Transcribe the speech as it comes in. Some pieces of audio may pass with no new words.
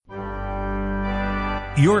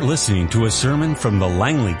You're listening to a sermon from the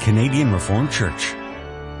Langley Canadian Reformed Church.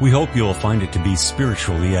 We hope you'll find it to be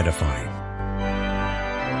spiritually edifying.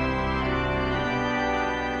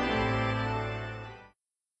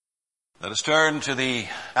 Let us turn to the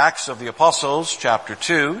Acts of the Apostles, chapter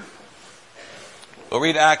 2. We'll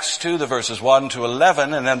read Acts 2, the verses 1 to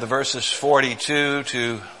 11, and then the verses 42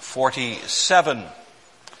 to 47.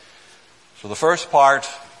 So the first part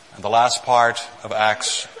and the last part of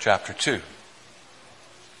Acts chapter 2.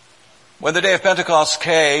 When the day of Pentecost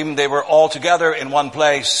came, they were all together in one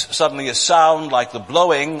place. Suddenly a sound like the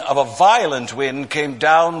blowing of a violent wind came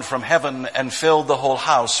down from heaven and filled the whole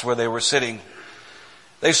house where they were sitting.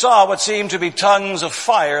 They saw what seemed to be tongues of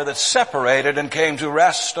fire that separated and came to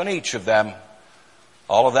rest on each of them.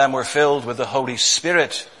 All of them were filled with the Holy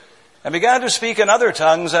Spirit and began to speak in other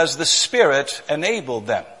tongues as the Spirit enabled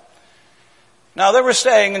them. Now there were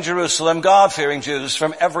staying in Jerusalem God-fearing Jews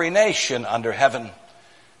from every nation under heaven.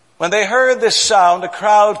 When they heard this sound, a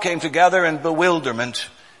crowd came together in bewilderment,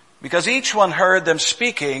 because each one heard them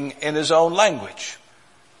speaking in his own language.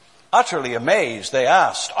 Utterly amazed, they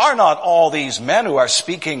asked, "Are not all these men who are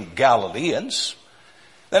speaking Galileans?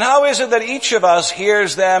 Then how is it that each of us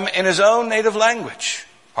hears them in his own native language?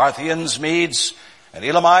 Parthians, Medes, and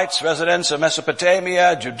Elamites, residents of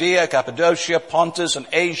Mesopotamia, Judea, Cappadocia, Pontus, and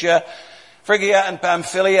Asia, Phrygia and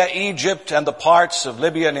Pamphylia, Egypt, and the parts of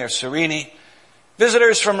Libya near Cyrene,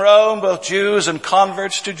 visitors from Rome, both Jews and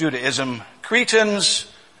converts to Judaism, Cretans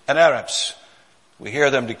and Arabs. We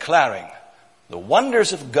hear them declaring the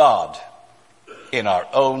wonders of God in our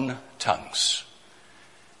own tongues."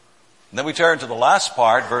 And then we turn to the last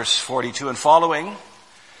part, verse 42 and following.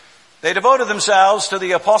 They devoted themselves to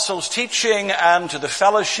the apostles' teaching and to the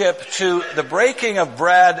fellowship, to the breaking of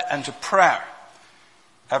bread and to prayer.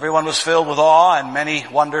 Everyone was filled with awe, and many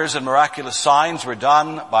wonders and miraculous signs were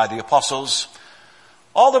done by the apostles.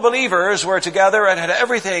 All the believers were together and had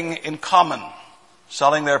everything in common.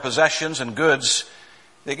 Selling their possessions and goods,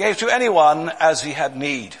 they gave to anyone as he had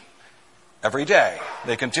need. Every day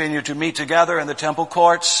they continued to meet together in the temple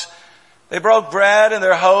courts. They broke bread in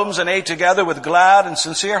their homes and ate together with glad and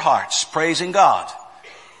sincere hearts, praising God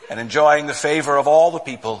and enjoying the favor of all the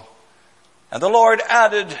people. And the Lord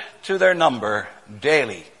added to their number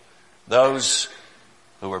daily those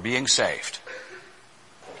who were being saved.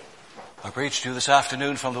 I preach to you this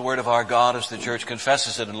afternoon from the Word of our God as the Church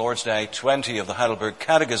confesses it in Lord's Day 20 of the Heidelberg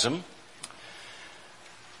Catechism.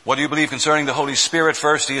 What do you believe concerning the Holy Spirit?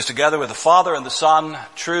 First, He is together with the Father and the Son,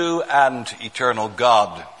 true and eternal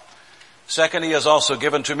God. Second, He has also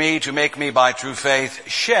given to me to make me by true faith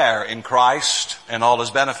share in Christ and all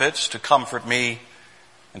His benefits, to comfort me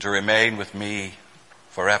and to remain with me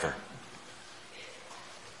forever.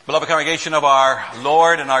 Beloved congregation of our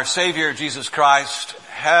Lord and our Savior Jesus Christ,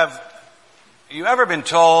 have you ever been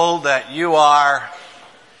told that you are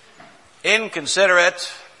inconsiderate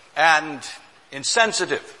and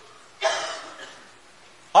insensitive?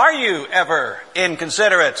 Are you ever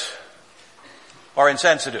inconsiderate or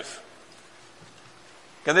insensitive?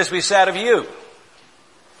 Can this be said of you?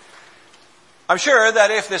 I'm sure that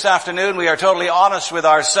if this afternoon we are totally honest with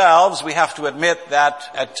ourselves, we have to admit that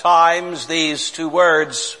at times these two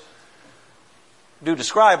words do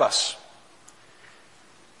describe us.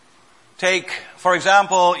 Take, for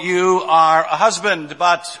example, you are a husband,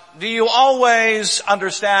 but do you always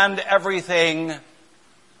understand everything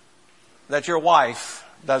that your wife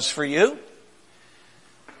does for you?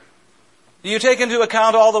 Do you take into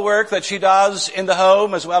account all the work that she does in the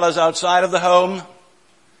home as well as outside of the home?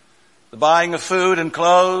 The buying of food and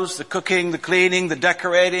clothes, the cooking, the cleaning, the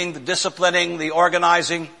decorating, the disciplining, the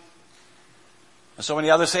organizing, and so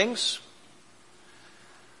many other things.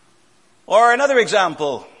 Or another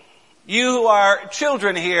example, you who are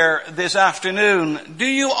children here this afternoon, do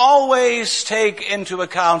you always take into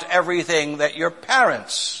account everything that your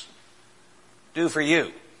parents do for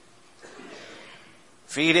you?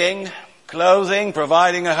 Feeding, clothing,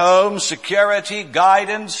 providing a home, security,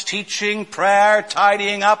 guidance, teaching, prayer,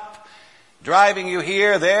 tidying up, driving you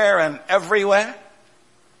here, there, and everywhere.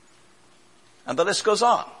 And the list goes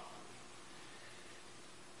on.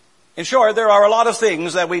 In short, there are a lot of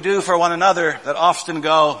things that we do for one another that often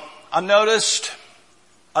go unnoticed,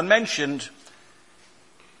 unmentioned,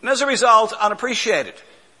 and as a result, unappreciated.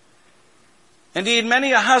 Indeed,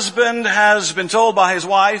 many a husband has been told by his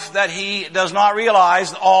wife that he does not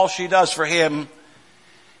realize all she does for him,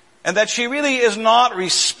 and that she really is not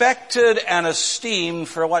respected and esteemed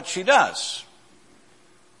for what she does.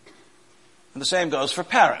 And the same goes for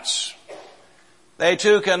parents. They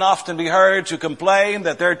too can often be heard to complain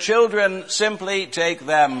that their children simply take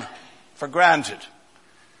them for granted.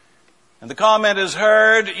 And the comment is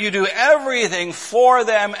heard, you do everything for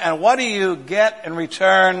them, and what do you get in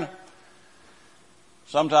return?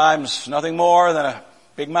 Sometimes nothing more than a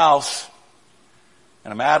big mouth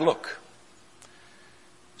and a mad look.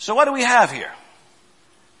 So what do we have here?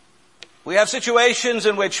 We have situations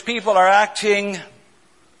in which people are acting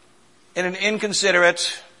in an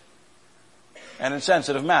inconsiderate and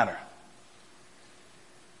insensitive manner.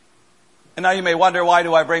 And now you may wonder, why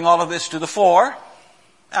do I bring all of this to the fore?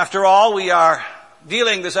 After all, we are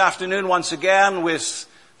dealing this afternoon once again with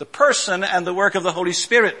the person and the work of the Holy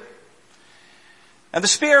Spirit. And the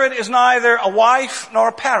Spirit is neither a wife nor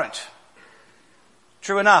a parent.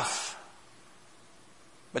 True enough.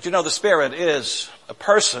 But you know, the Spirit is a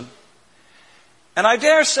person. And I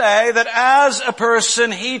dare say that as a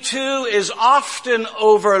person, he too is often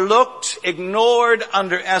overlooked, ignored,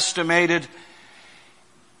 underestimated.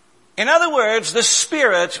 In other words, the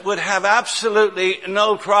Spirit would have absolutely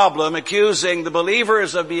no problem accusing the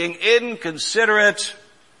believers of being inconsiderate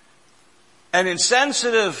and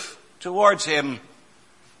insensitive towards him,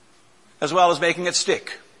 as well as making it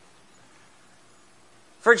stick.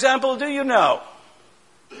 For example, do you know,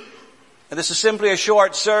 and this is simply a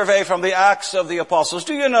short survey from the Acts of the Apostles,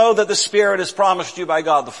 do you know that the Spirit is promised you by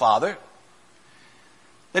God the Father?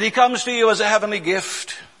 That he comes to you as a heavenly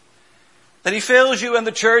gift? That he fills you in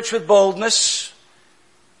the church with boldness?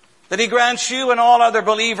 That he grants you and all other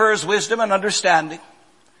believers wisdom and understanding?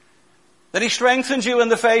 That he strengthens you in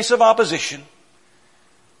the face of opposition?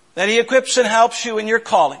 That he equips and helps you in your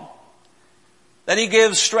calling? That he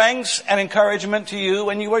gives strength and encouragement to you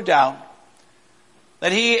when you are down?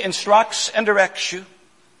 That he instructs and directs you,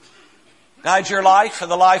 guides your life and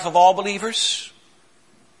the life of all believers?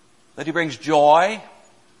 That he brings joy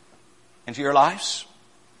into your lives?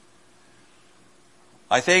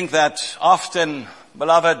 I think that often,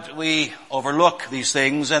 beloved, we overlook these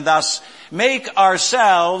things and thus make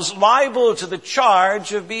ourselves liable to the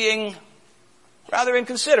charge of being rather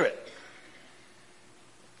inconsiderate.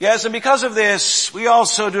 Yes, and because of this, we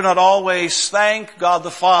also do not always thank God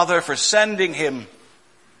the Father for sending him,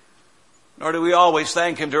 nor do we always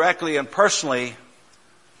thank him directly and personally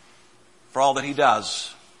for all that he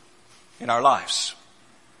does in our lives.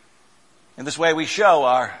 In this way we show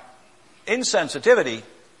our insensitivity,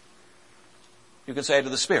 you could say, to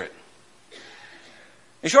the Spirit.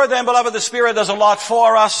 In short then, beloved, the Spirit does a lot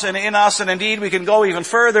for us and in us, and indeed we can go even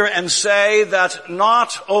further and say that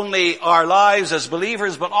not only our lives as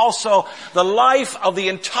believers, but also the life of the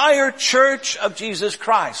entire Church of Jesus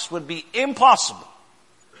Christ would be impossible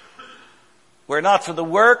were it not for the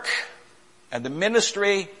work and the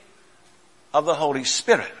ministry of the Holy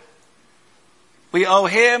Spirit. We owe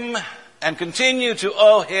him and continue to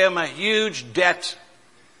owe him a huge debt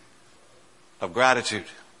of gratitude.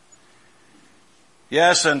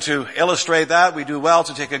 Yes, and to illustrate that, we do well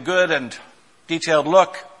to take a good and detailed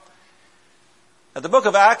look at the book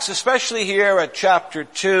of Acts, especially here at chapter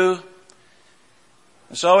 2.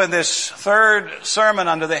 And so in this third sermon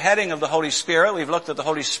under the heading of the Holy Spirit, we've looked at the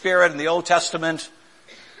Holy Spirit in the Old Testament,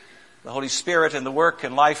 the Holy Spirit in the work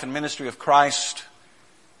and life and ministry of Christ.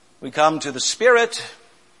 We come to the Spirit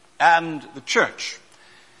and the church.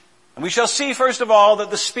 And we shall see, first of all,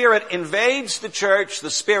 that the Spirit invades the church,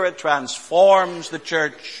 the Spirit transforms the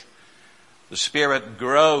church, the Spirit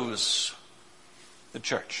grows the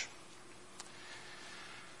church.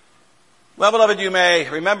 Well, beloved, you may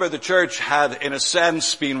remember the church had, in a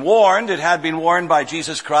sense, been warned. It had been warned by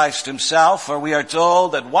Jesus Christ himself, for we are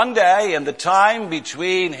told that one day in the time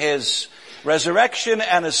between his resurrection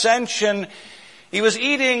and ascension, he was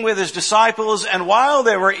eating with his disciples, and while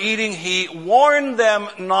they were eating, he warned them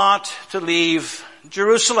not to leave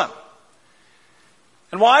Jerusalem.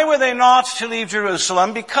 And why were they not to leave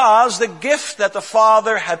Jerusalem? Because the gift that the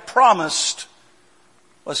Father had promised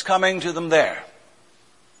was coming to them there.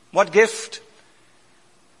 What gift?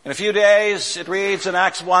 In a few days, it reads in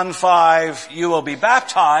Acts 1:5, you will be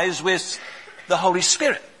baptized with the Holy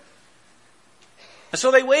Spirit. And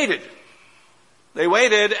so they waited. They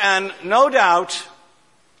waited, and no doubt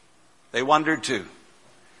they wondered too.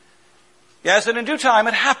 Yes, and in due time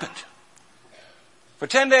it happened. For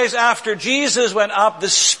 10 days after Jesus went up, the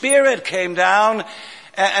Spirit came down,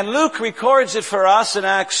 and Luke records it for us in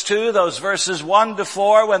Acts 2, those verses 1 to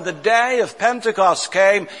 4, when the day of Pentecost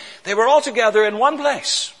came, they were all together in one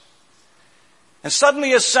place. And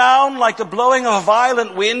suddenly a sound like the blowing of a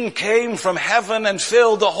violent wind came from heaven and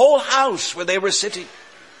filled the whole house where they were sitting.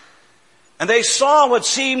 And they saw what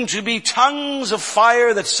seemed to be tongues of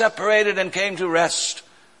fire that separated and came to rest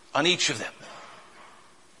on each of them.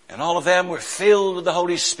 And all of them were filled with the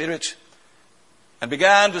Holy Spirit and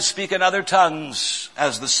began to speak in other tongues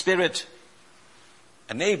as the Spirit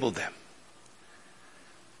enabled them.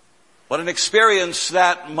 What an experience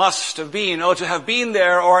that must have been, to have been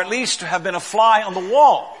there, or at least to have been a fly on the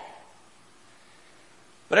wall.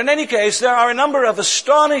 But in any case, there are a number of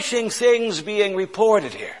astonishing things being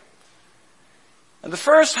reported here. And the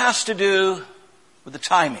first has to do with the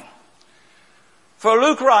timing. For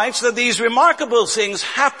Luke writes that these remarkable things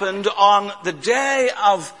happened on the day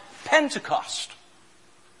of Pentecost.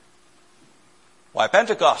 Why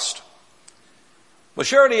Pentecost? Well,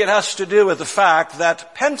 surely it has to do with the fact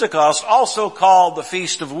that Pentecost, also called the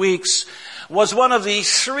Feast of Weeks, was one of the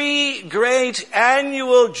 3 great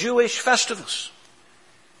annual Jewish festivals.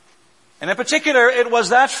 And in particular, it was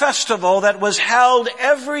that festival that was held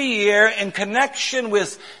every year in connection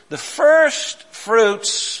with the first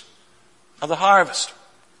fruits of the harvest.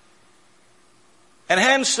 And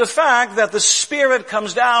hence the fact that the Spirit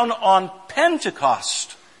comes down on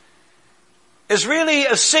Pentecost is really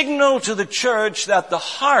a signal to the church that the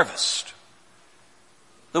harvest,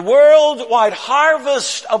 the worldwide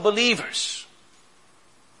harvest of believers,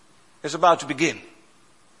 is about to begin.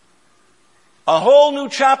 A whole new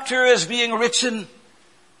chapter is being written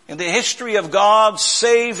in the history of God's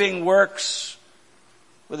saving works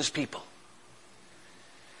with His people.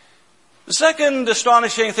 The second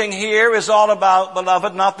astonishing thing here is all about,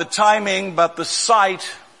 beloved, not the timing, but the sight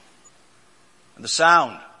and the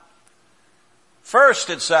sound. First,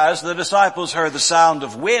 it says, the disciples heard the sound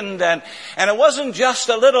of wind, and it wasn't just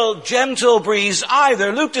a little gentle breeze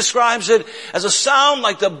either. Luke describes it as a sound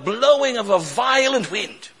like the blowing of a violent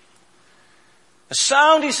wind. A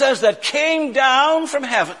sound, he says, that came down from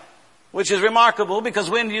heaven, which is remarkable because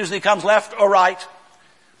wind usually comes left or right.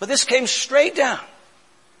 But this came straight down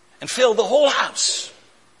and filled the whole house.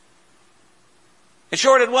 In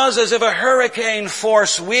short, it was as if a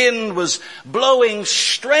hurricane-force wind was blowing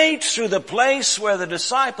straight through the place where the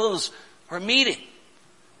disciples were meeting.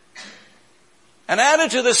 And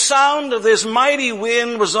added to the sound of this mighty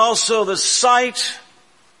wind was also the sight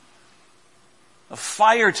of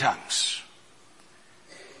fire tongues.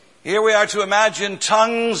 Here we are to imagine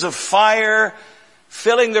tongues of fire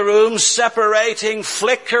filling the room, separating,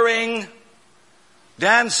 flickering,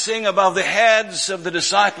 dancing above the heads of the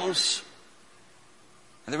disciples.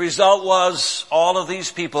 And the result was all of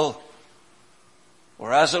these people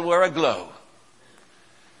were as it were aglow.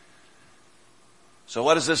 So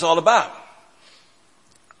what is this all about?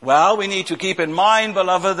 Well, we need to keep in mind,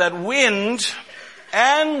 beloved, that wind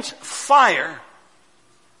and fire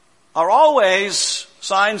are always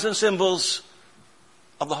signs and symbols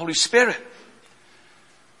of the Holy Spirit.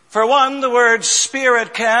 For one, the word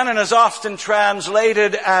Spirit can and is often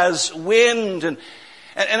translated as wind. And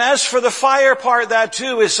as for the fire part, that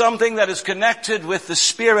too is something that is connected with the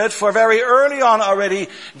Spirit. For very early on already,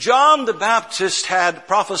 John the Baptist had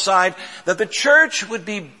prophesied that the church would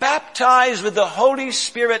be baptized with the Holy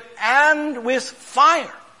Spirit and with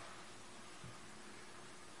fire.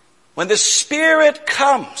 When the Spirit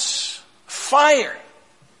comes, fire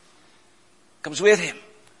comes with Him.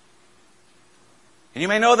 And you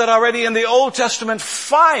may know that already in the Old Testament,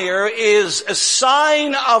 fire is a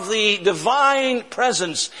sign of the divine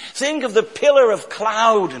presence. Think of the pillar of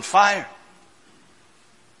cloud and fire.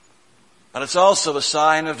 But it's also a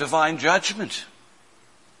sign of divine judgment.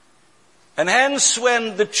 And hence,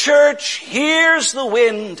 when the church hears the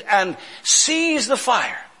wind and sees the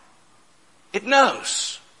fire, it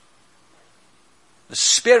knows the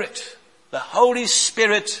Spirit, the Holy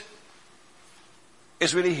Spirit,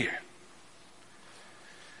 is really here.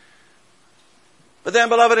 But then,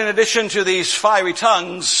 beloved, in addition to these fiery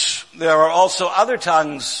tongues, there are also other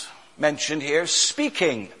tongues mentioned here,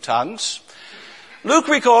 speaking tongues. Luke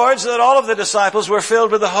records that all of the disciples were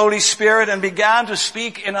filled with the Holy Spirit and began to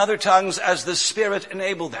speak in other tongues as the Spirit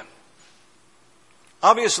enabled them.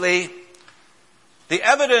 Obviously, the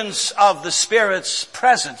evidence of the Spirit's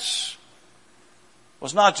presence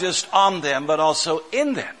was not just on them, but also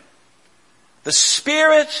in them. The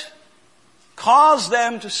Spirit caused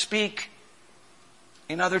them to speak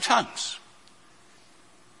in other tongues.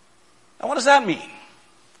 Now, what does that mean?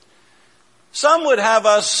 Some would have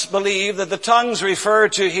us believe that the tongues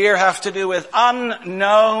referred to here have to do with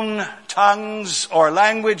unknown tongues or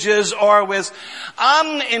languages or with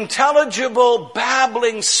unintelligible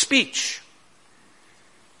babbling speech.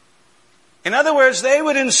 In other words, they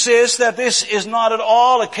would insist that this is not at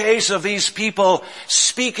all a case of these people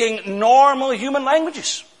speaking normal human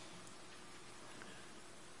languages.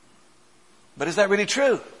 But is that really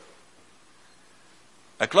true?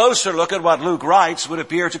 A closer look at what Luke writes would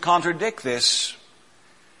appear to contradict this.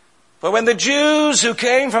 For when the Jews who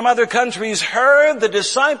came from other countries heard the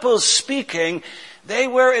disciples speaking, they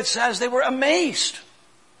were, it says, they were amazed.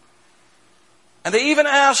 And they even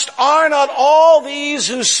asked, are not all these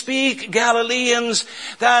who speak Galileans?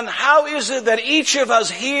 Then how is it that each of us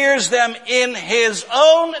hears them in his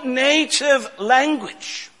own native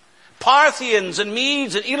language? Parthians and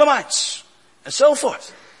Medes and Elamites and so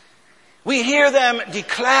forth. We hear them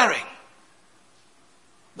declaring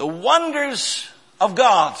the wonders of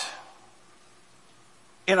God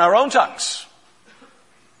in our own tongues.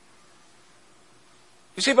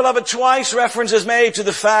 You see, beloved, twice reference is made to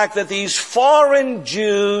the fact that these foreign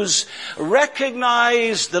Jews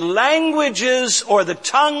recognized the languages or the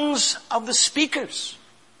tongues of the speakers.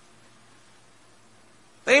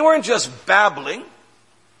 They weren't just babbling.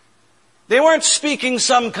 They weren't speaking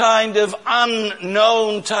some kind of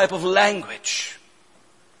unknown type of language.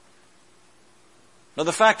 No,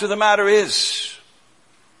 the fact of the matter is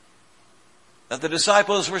that the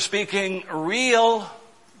disciples were speaking real,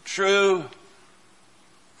 true,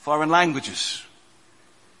 foreign languages.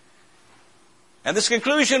 And this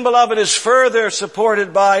conclusion, beloved, is further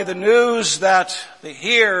supported by the news that the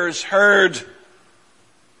hearers heard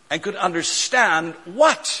and could understand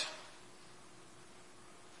what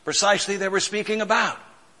precisely they were speaking about.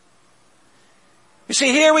 You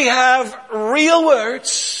see, here we have real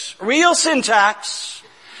words, real syntax,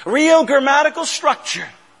 real grammatical structure.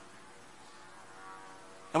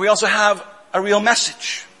 And we also have a real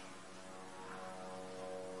message.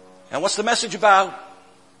 And what's the message about?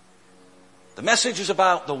 The message is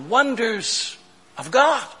about the wonders of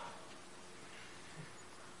God.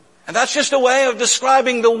 And that's just a way of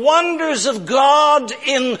describing the wonders of God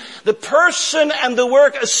in the person and the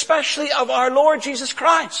work, especially of our Lord Jesus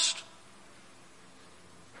Christ.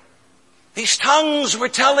 These tongues were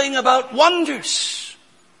telling about wonders.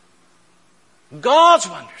 God's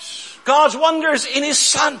wonders. God's wonders in His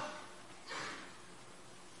Son.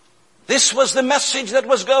 This was the message that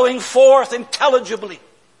was going forth intelligibly,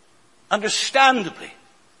 understandably,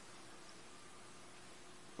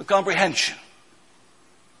 with comprehension.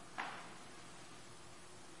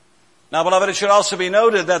 Now, beloved, it should also be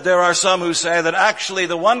noted that there are some who say that actually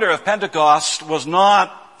the wonder of Pentecost was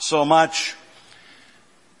not so much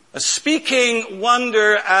a speaking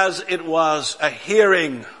wonder as it was a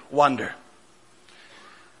hearing wonder.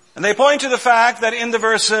 And they point to the fact that in the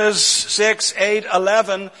verses 6, 8,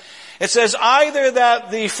 11, it says either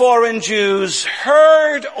that the foreign Jews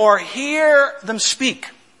heard or hear them speak.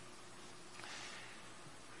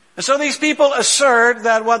 And so these people assert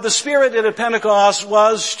that what the Spirit did at Pentecost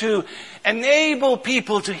was to enable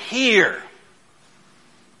people to hear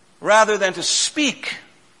rather than to speak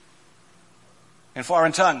in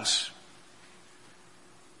foreign tongues.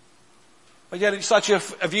 But yet such a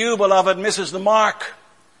view, beloved, misses the mark.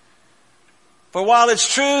 For while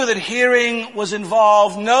it's true that hearing was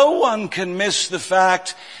involved, no one can miss the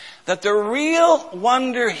fact that the real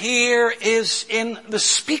wonder here is in the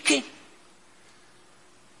speaking.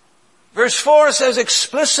 Verse 4 says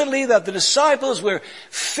explicitly that the disciples were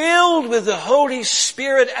filled with the Holy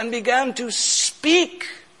Spirit and began to speak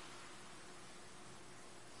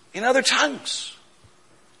in other tongues.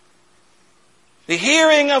 The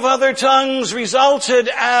hearing of other tongues resulted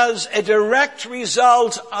as a direct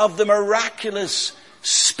result of the miraculous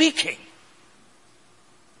speaking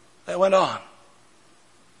that went on.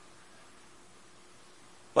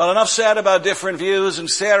 Well, enough said about different views and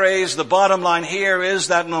series. The bottom line here is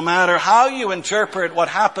that no matter how you interpret what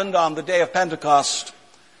happened on the day of Pentecost,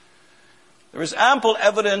 there is ample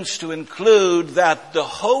evidence to include that the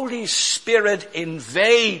Holy Spirit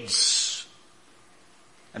invades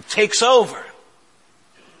and takes over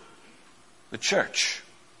the church.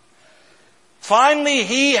 Finally,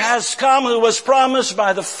 He has come who was promised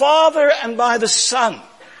by the Father and by the Son.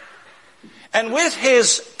 And with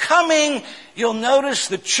His coming, you'll notice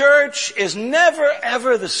the church is never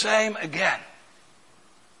ever the same again.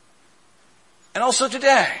 And also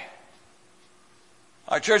today,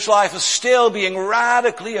 our church life is still being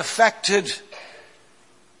radically affected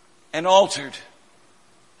and altered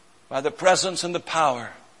by the presence and the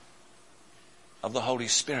power of the Holy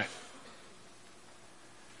Spirit.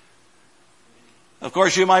 Of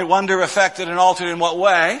course, you might wonder, affected and altered in what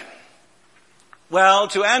way? Well,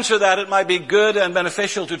 to answer that, it might be good and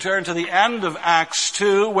beneficial to turn to the end of Acts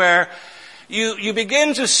 2, where you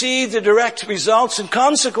begin to see the direct results and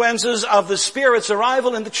consequences of the Spirit's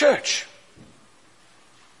arrival in the church.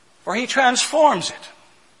 For He transforms it.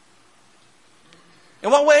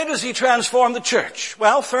 In what way does He transform the church?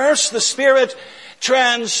 Well, first, the Spirit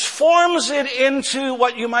transforms it into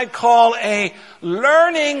what you might call a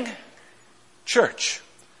learning church.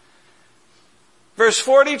 Verse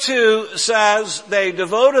 42 says, they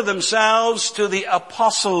devoted themselves to the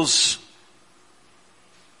apostles'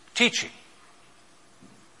 teaching.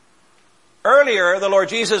 Earlier, the Lord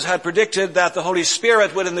Jesus had predicted that the Holy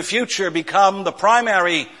Spirit would in the future become the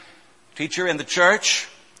primary teacher in the church.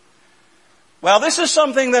 Well, this is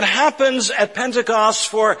something that happens at Pentecost,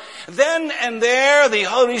 for then and there the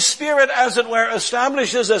Holy Spirit, as it were,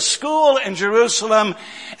 establishes a school in Jerusalem,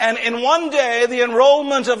 and in one day the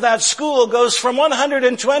enrollment of that school goes from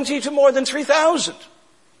 120 to more than 3,000.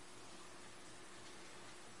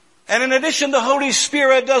 And in addition, the Holy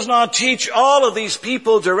Spirit does not teach all of these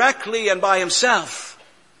people directly and by himself.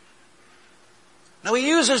 No, he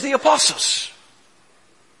uses the apostles.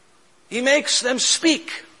 He makes them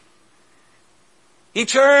speak. He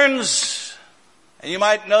turns, and you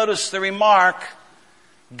might notice the remark,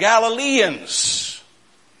 Galileans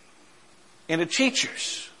into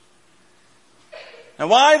teachers. Now,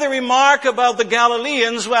 why the remark about the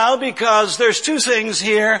Galileans? Well, because there's two things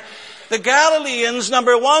here. The Galileans,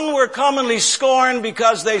 number one, were commonly scorned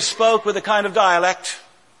because they spoke with a kind of dialect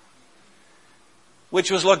which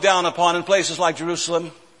was looked down upon in places like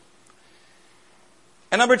Jerusalem.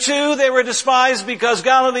 And number two, they were despised because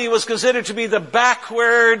Galilee was considered to be the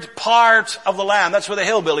backward part of the land. That's where the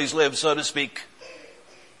hillbillies lived, so to speak.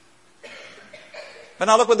 But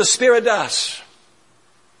now look what the Spirit does.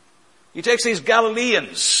 He takes these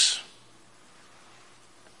Galileans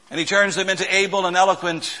and he turns them into able and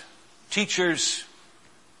eloquent teachers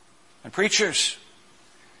and preachers.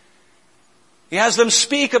 He has them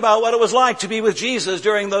speak about what it was like to be with Jesus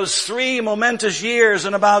during those 3 momentous years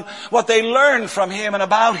and about what they learned from him and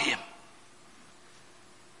about him.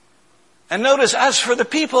 And notice, as for the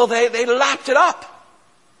people, they lapped it up.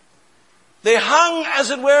 They hung, as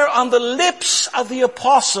it were, on the lips of the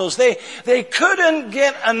apostles. They couldn't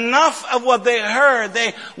get enough of what they heard.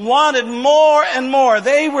 They wanted more and more.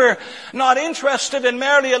 They were not interested in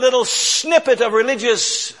merely a little snippet of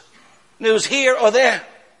religious news here or there.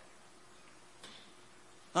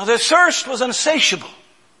 Now, their thirst was insatiable.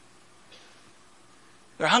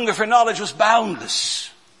 Their hunger for knowledge was boundless.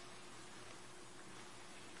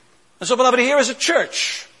 And so, beloved, here is a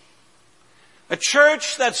church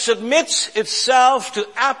that submits itself to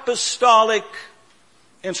apostolic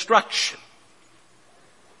instruction.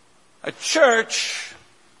 A church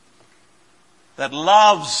that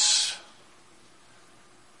loves,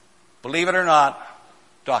 believe it or not,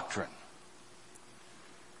 doctrine.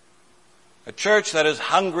 A church that is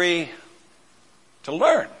hungry to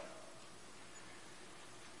learn.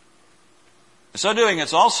 In so doing,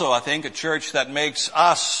 it's also, I think, a church that makes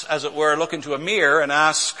us, as it were, look into a mirror and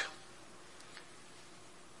ask,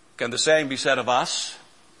 can the same be said of us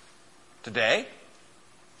today?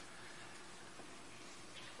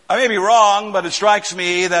 I may be wrong, but it strikes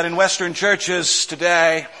me that in Western churches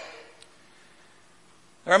today,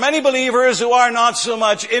 there are many believers who are not so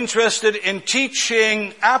much interested in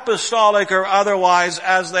teaching, apostolic or otherwise,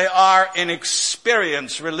 as they are in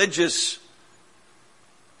experience, religious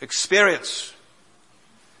experience.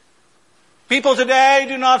 People today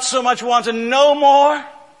do not so much want to know more.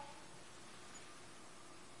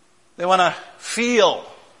 They want to feel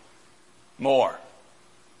more.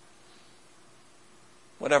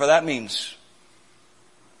 Whatever that means.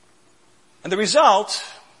 And the result,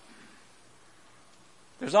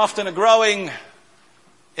 there's often a growing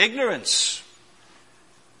ignorance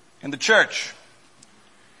in the church.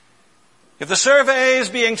 If the surveys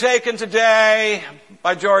being taken today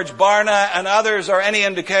by George Barna and others are any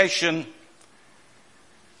indication,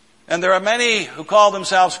 and there are many who call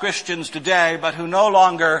themselves Christians today, but who no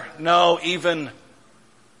longer know even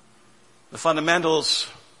the fundamentals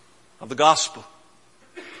of the gospel.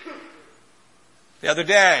 The other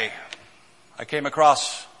day, I came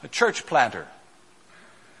across a church planter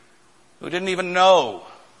who didn't even know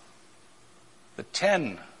the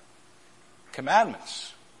 10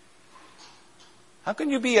 commandments. How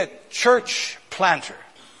can you be a church planter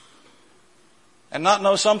and not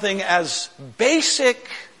know something as basic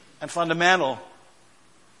and fundamental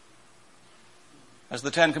as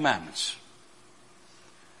the 10 commandments?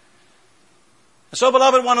 And so,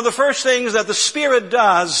 beloved, one of the first things that the Spirit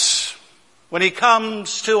does when he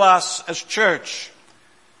comes to us as church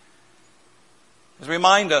is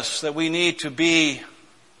remind us that we need to be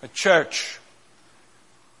a church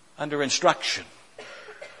under instruction.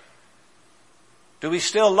 Do we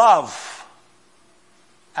still love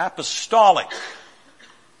apostolic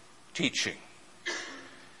teaching?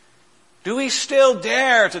 Do we still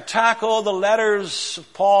dare to tackle the letters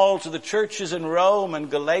of Paul to the churches in Rome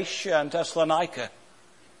and Galatia and Thessalonica,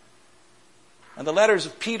 and the letters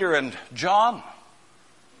of Peter and John?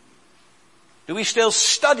 Do we still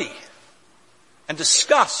study and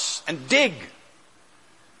discuss and dig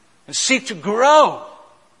and seek to grow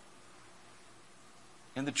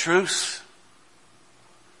in the truth?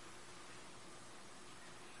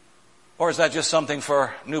 Or is that just something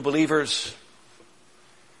for new believers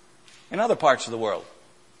in other parts of the world?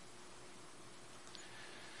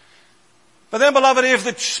 But then, beloved, if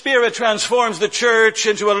the Spirit transforms the church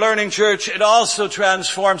into a learning church, it also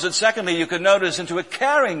transforms it, secondly, you could notice, into a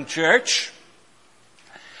caring church.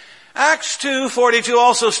 Acts 2:42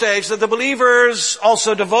 also states that the believers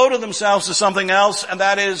also devoted themselves to something else, and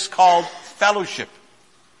that is called fellowship.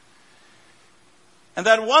 And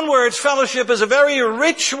that one word, fellowship, is a very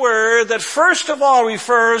rich word that first of all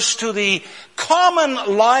refers to the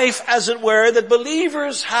common life, as it were, that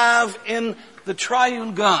believers have in the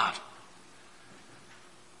triune God.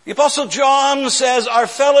 The Apostle John says our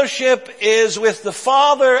fellowship is with the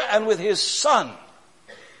Father and with His Son,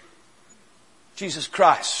 Jesus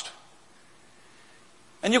Christ.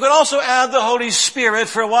 And you can also add the Holy Spirit,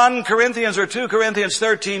 for 1 Corinthians or 2 Corinthians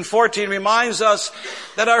 13:14 reminds us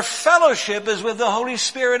that our fellowship is with the Holy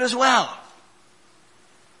Spirit as well.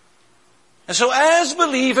 And so as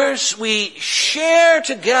believers, we share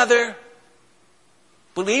together,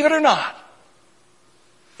 believe it or not,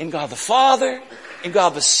 in God the Father, in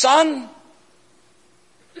God the Son,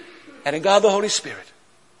 and in God the Holy Spirit.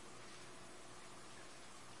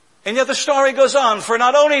 And yet the story goes on, for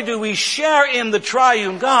not only do we share in the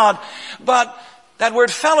triune God, but that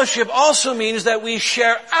word fellowship also means that we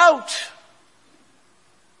share out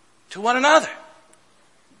to one another.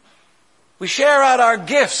 We share out our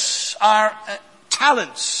gifts, our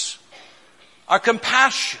talents, our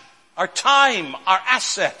compassion, our time, our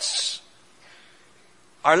assets,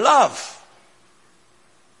 our love.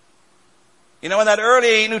 You know, in that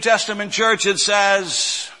early New Testament church it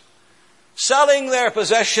says, selling their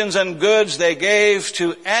possessions and goods they gave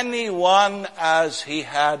to anyone as he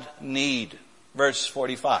had need. Verse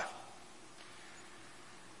 45.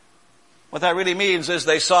 What that really means is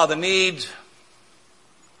they saw the need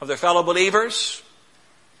of their fellow believers,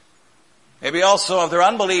 maybe also of their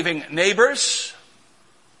unbelieving neighbors,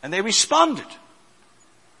 and they responded.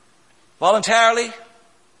 Voluntarily,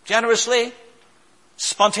 generously,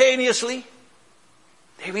 spontaneously,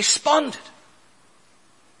 they responded.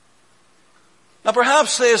 Now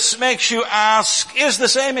perhaps this makes you ask, is the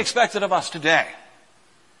same expected of us today?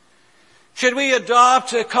 Should we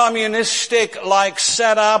adopt a communistic-like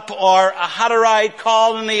setup or a Hutterite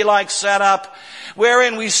colony-like setup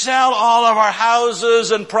wherein we sell all of our houses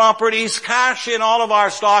and properties, cash in all of our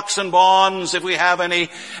stocks and bonds if we have any,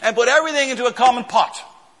 and put everything into a common pot?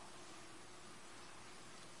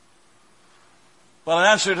 Well, in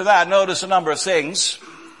answer to that, notice a number of things.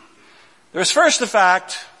 There's first the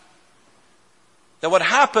fact that what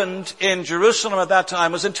happened in Jerusalem at that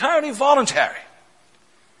time was entirely voluntary.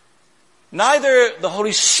 Neither the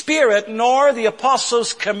Holy Spirit nor the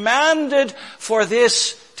apostles commanded for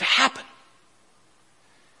this to happen.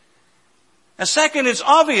 And second, it's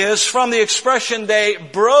obvious from the expression they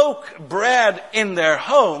broke bread in their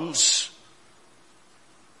homes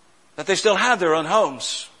that they still had their own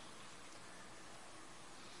homes.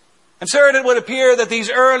 And third, it would appear that these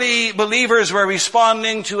early believers were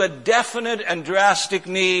responding to a definite and drastic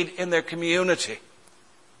need in their community.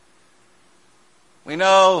 We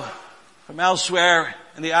know from elsewhere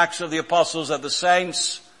in the Acts of the Apostles that the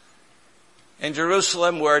saints in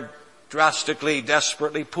Jerusalem were drastically,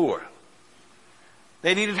 desperately poor.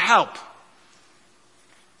 They needed help.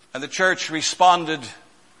 And the church responded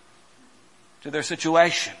to their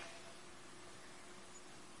situation.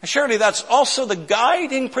 And surely that's also the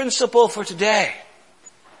guiding principle for today.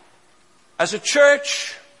 As a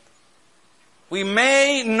church, we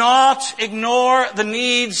may not ignore the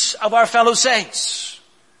needs of our fellow saints.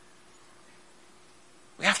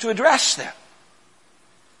 We have to address them.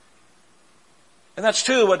 And that's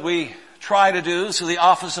too what we try to do through the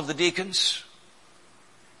office of the deacons.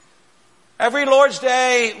 Every Lord's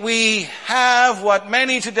Day we have what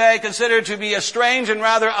many today consider to be a strange and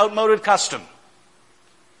rather outmoded custom.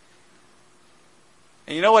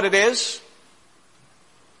 And you know what it is?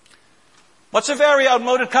 What's a very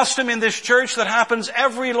outmoded custom in this church that happens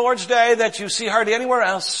every Lord's Day that you see hardly anywhere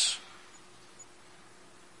else?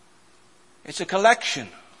 It's a collection,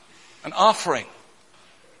 an offering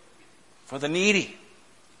for the needy.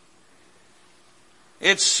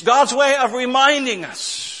 It's God's way of reminding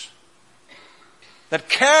us that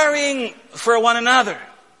caring for one another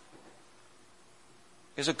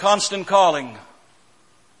is a constant calling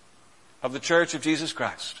of the Church of Jesus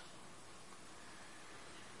Christ.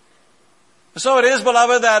 So it is,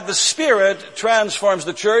 beloved, that the Spirit transforms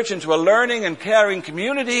the church into a learning and caring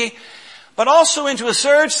community, but also into a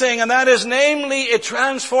third thing, and that is, namely, it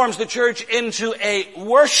transforms the church into a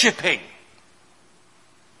worshiping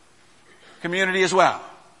community as well.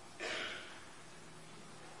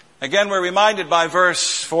 Again, we're reminded by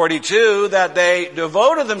verse 42 that they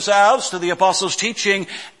devoted themselves to the apostles' teaching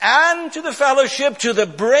and to the fellowship, to the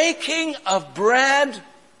breaking of bread,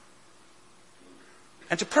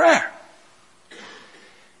 and to prayer.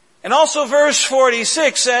 And also verse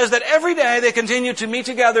 46 says that every day they continued to meet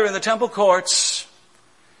together in the temple courts.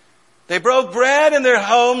 They broke bread in their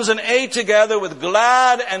homes and ate together with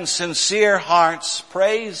glad and sincere hearts,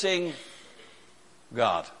 praising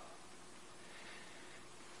God.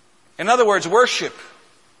 In other words, worship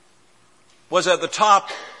was at the top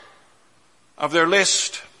of their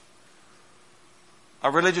list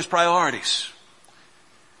of religious priorities.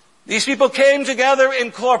 These people came together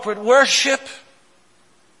in corporate worship,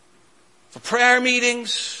 for prayer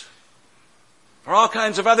meetings, for all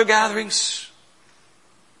kinds of other gatherings.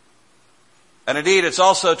 And indeed, it's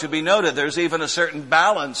also to be noted, there's even a certain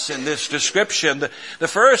balance in this description. The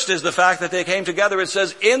first is the fact that they came together, it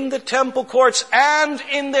says, in the temple courts and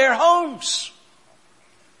in their homes.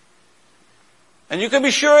 And you can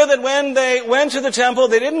be sure that when they went to the temple,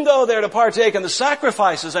 they didn't go there to partake in the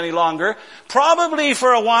sacrifices any longer. Probably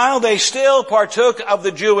for a while they still partook of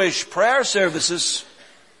the Jewish prayer services.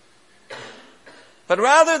 But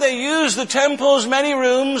rather they used the temple's many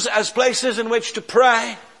rooms as places in which to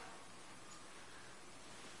pray,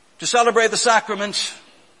 to celebrate the sacrament,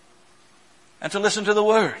 and to listen to the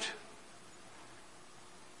Word.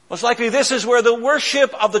 Most likely this is where the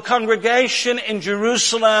worship of the congregation in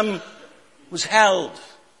Jerusalem was held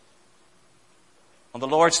on the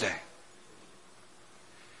Lord's Day.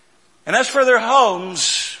 And as for their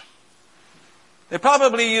homes, they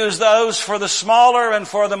probably used those for the smaller and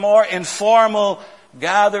for the more informal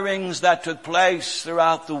gatherings that took place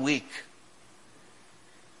throughout the week.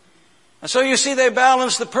 And so you see, they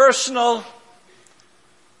balance the personal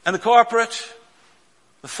and the corporate,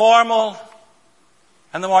 the formal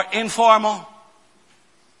and the more informal,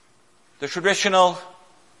 the traditional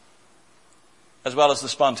as well as the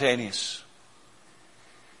spontaneous.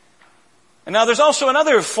 And now there's also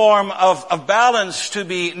another form of balance to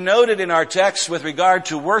be noted in our text with regard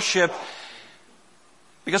to worship,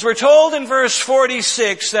 because we're told in verse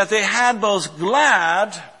 46 that they had both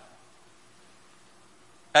glad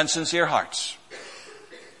and sincere hearts.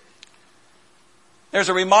 There's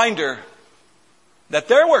a reminder that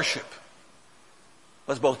their worship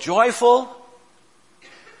was both joyful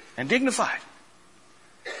and dignified.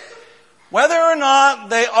 Whether or not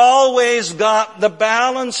they always got the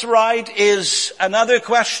balance right is another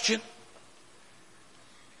question.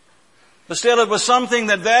 But still, it was something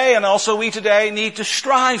that they, and also we today, need to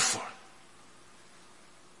strive for.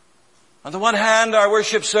 On the one hand, our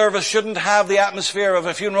worship service shouldn't have the atmosphere of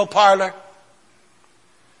a funeral parlor.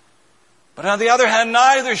 But on the other hand,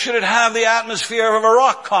 neither should it have the atmosphere of a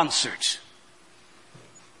rock concert.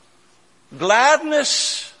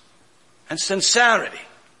 Gladness and sincerity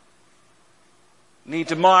need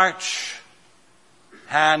to march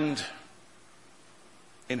hand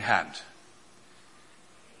in hand.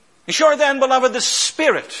 In short then, beloved, the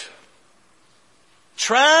Spirit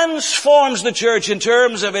transforms the church in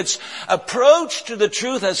terms of its approach to the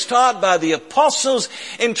truth as taught by the apostles,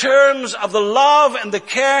 in terms of the love and the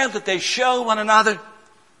care that they show one another,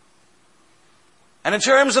 and in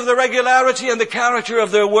terms of the regularity and the character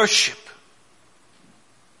of their worship.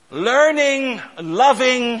 Learning,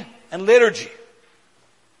 loving, and liturgy.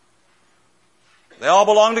 They all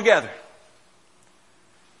belong together.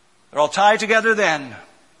 They're all tied together then.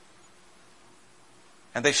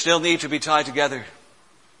 And they still need to be tied together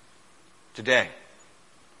today.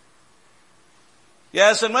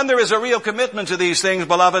 Yes, and when there is a real commitment to these things,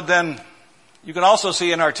 beloved, then you can also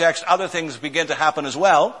see in our text other things begin to happen as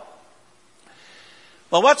well.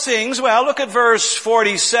 Well, what things? Well, look at verse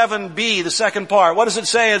 47b, the second part. What does it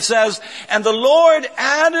say? It says, and the Lord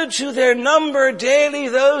added to their number daily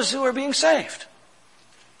those who were being saved.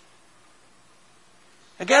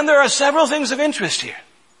 Again, there are several things of interest here.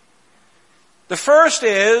 The first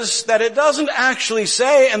is that it doesn't actually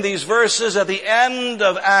say in these verses at the end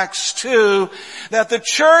of Acts 2 that the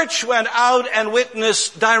church went out and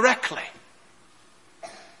witnessed directly.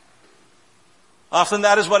 Often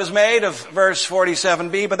that is what is made of verse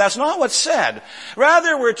 47b, but that's not what's said.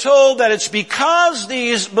 Rather, we're told that it's because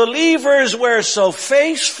these believers were so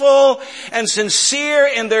faithful and sincere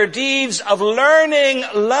in their deeds of learning,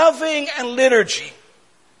 loving, and liturgy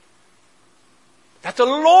that the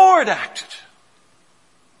Lord acted.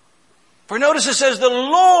 For notice it says, the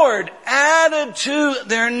Lord added to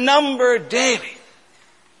their number daily.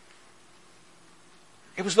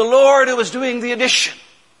 It was the Lord who was doing the addition,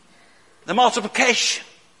 the multiplication.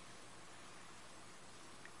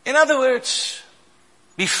 In other words,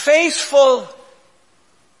 be faithful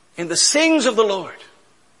in the things of the Lord.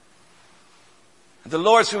 And the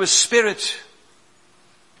Lord, through His Spirit,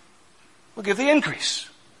 will give the increase.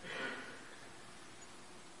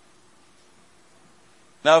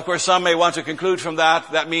 Now, of course, some may want to conclude from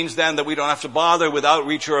that, that means then that we don't have to bother with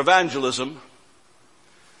outreach or evangelism.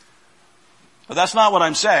 But that's not what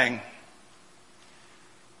I'm saying.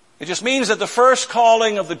 It just means that the first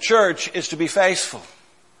calling of the church is to be faithful.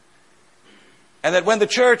 And that when the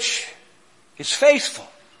church is faithful,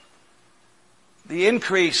 the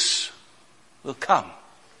increase will come.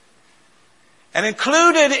 And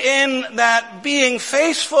included in that being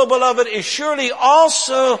faithful, beloved, is surely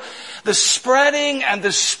also the spreading and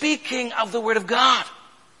the speaking of the Word of God.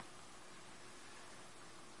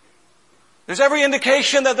 There's every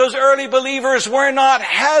indication that those early believers were not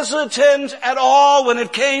hesitant at all when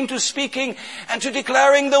it came to speaking and to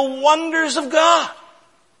declaring the wonders of God.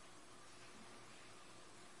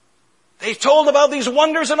 They told about these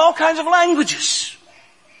wonders in all kinds of languages.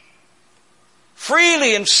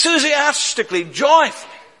 Freely, enthusiastically,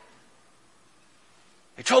 joyfully.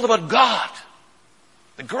 They told about God,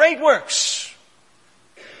 the great works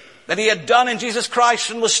that He had done in Jesus Christ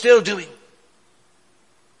and was still doing.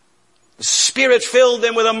 The Spirit filled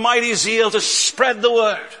them with a mighty zeal to spread the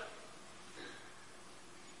word.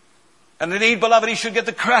 And indeed, beloved, He should get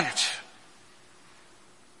the credit.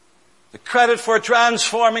 The credit for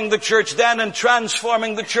transforming the church then and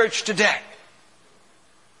transforming the church today.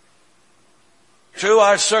 True,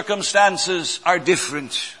 our circumstances are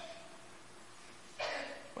different.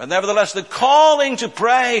 But nevertheless, the calling to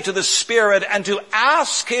pray to the Spirit and to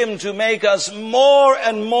ask Him to make us more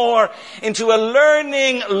and more into a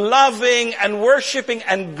learning, loving, and worshiping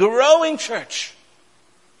and growing church,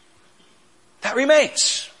 that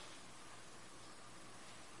remains.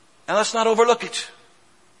 And let's not overlook it.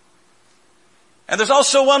 And there's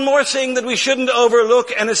also one more thing that we shouldn't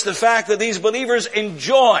overlook, and it's the fact that these believers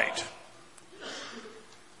enjoyed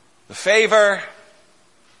the favor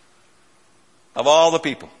of all the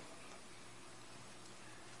people.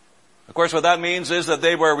 Of course, what that means is that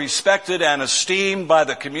they were respected and esteemed by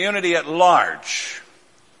the community at large.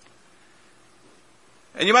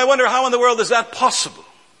 And you might wonder, how in the world is that possible?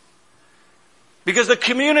 Because the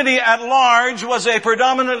community at large was a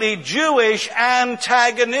predominantly Jewish,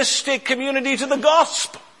 antagonistic community to the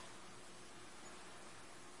gospel.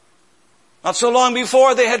 Not so long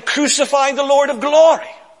before, they had crucified the Lord of glory.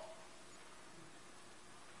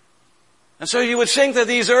 And so you would think that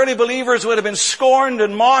these early believers would have been scorned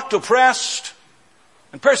and mocked, oppressed,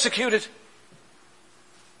 and persecuted.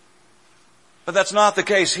 But that's not the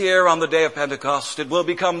case here on the day of Pentecost. It will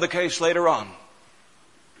become the case later on.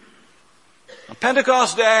 On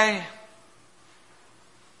Pentecost Day,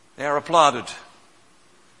 they are applauded.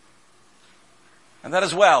 And that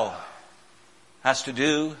as well has to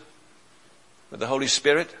do with the Holy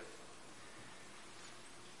Spirit.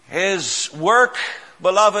 His work,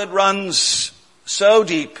 beloved, runs so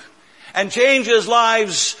deep and changes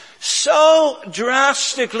lives so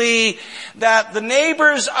drastically that the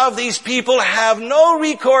neighbors of these people have no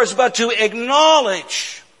recourse but to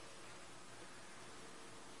acknowledge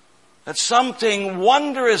that something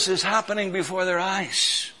wondrous is happening before their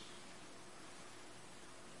eyes.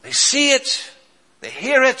 They see it, they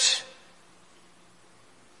hear it,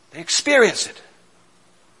 they experience it.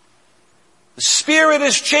 The Spirit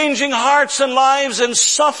is changing hearts and lives and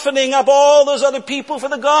softening up all those other people for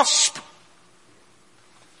the gospel.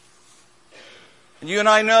 And you and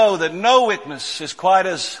I know that no witness is quite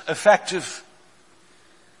as effective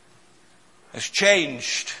as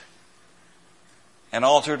changed and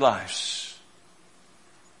altered lives.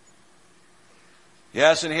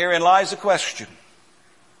 Yes, and herein lies a question.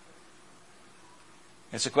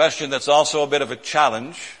 It's a question that's also a bit of a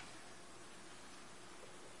challenge.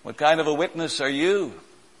 What kind of a witness are you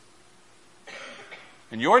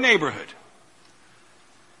in your neighborhood?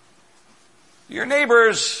 Do your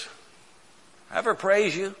neighbors ever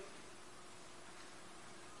praise you?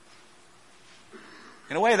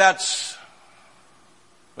 In a way, that's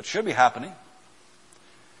what should be happening.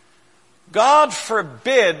 God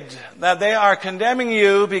forbid that they are condemning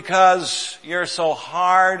you because you're so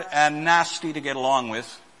hard and nasty to get along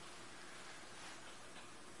with,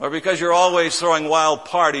 or because you're always throwing wild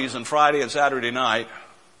parties on Friday and Saturday night,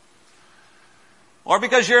 or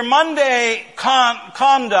because your Monday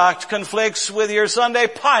conduct conflicts with your Sunday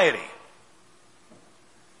piety.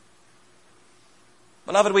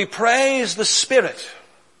 Beloved, we praise the Spirit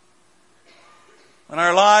when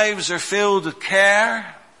our lives are filled with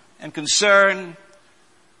care and concern,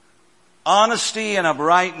 honesty and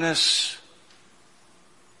uprightness,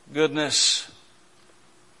 goodness,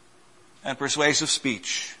 and persuasive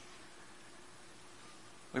speech.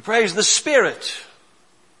 We praise the Spirit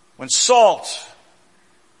when salt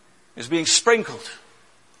is being sprinkled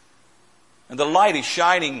and the light is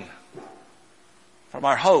shining from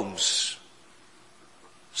our homes.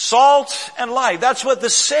 Salt and light, that's what the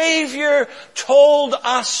Savior told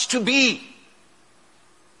us to be.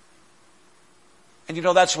 And you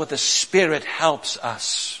know, that's what the Spirit helps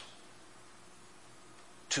us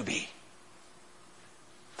to be.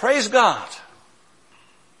 Praise God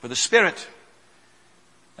for the Spirit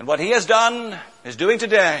and what He has done, is doing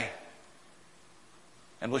today,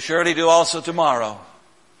 and will surely do also tomorrow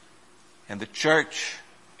in the Church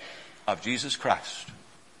of Jesus Christ.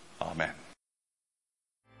 Amen.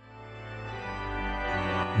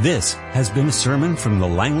 This has been a sermon from the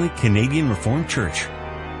Langley Canadian Reformed Church.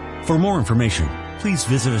 For more information, please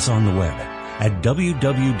visit us on the web at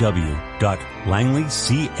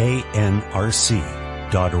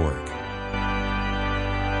www.langleycanrc.org.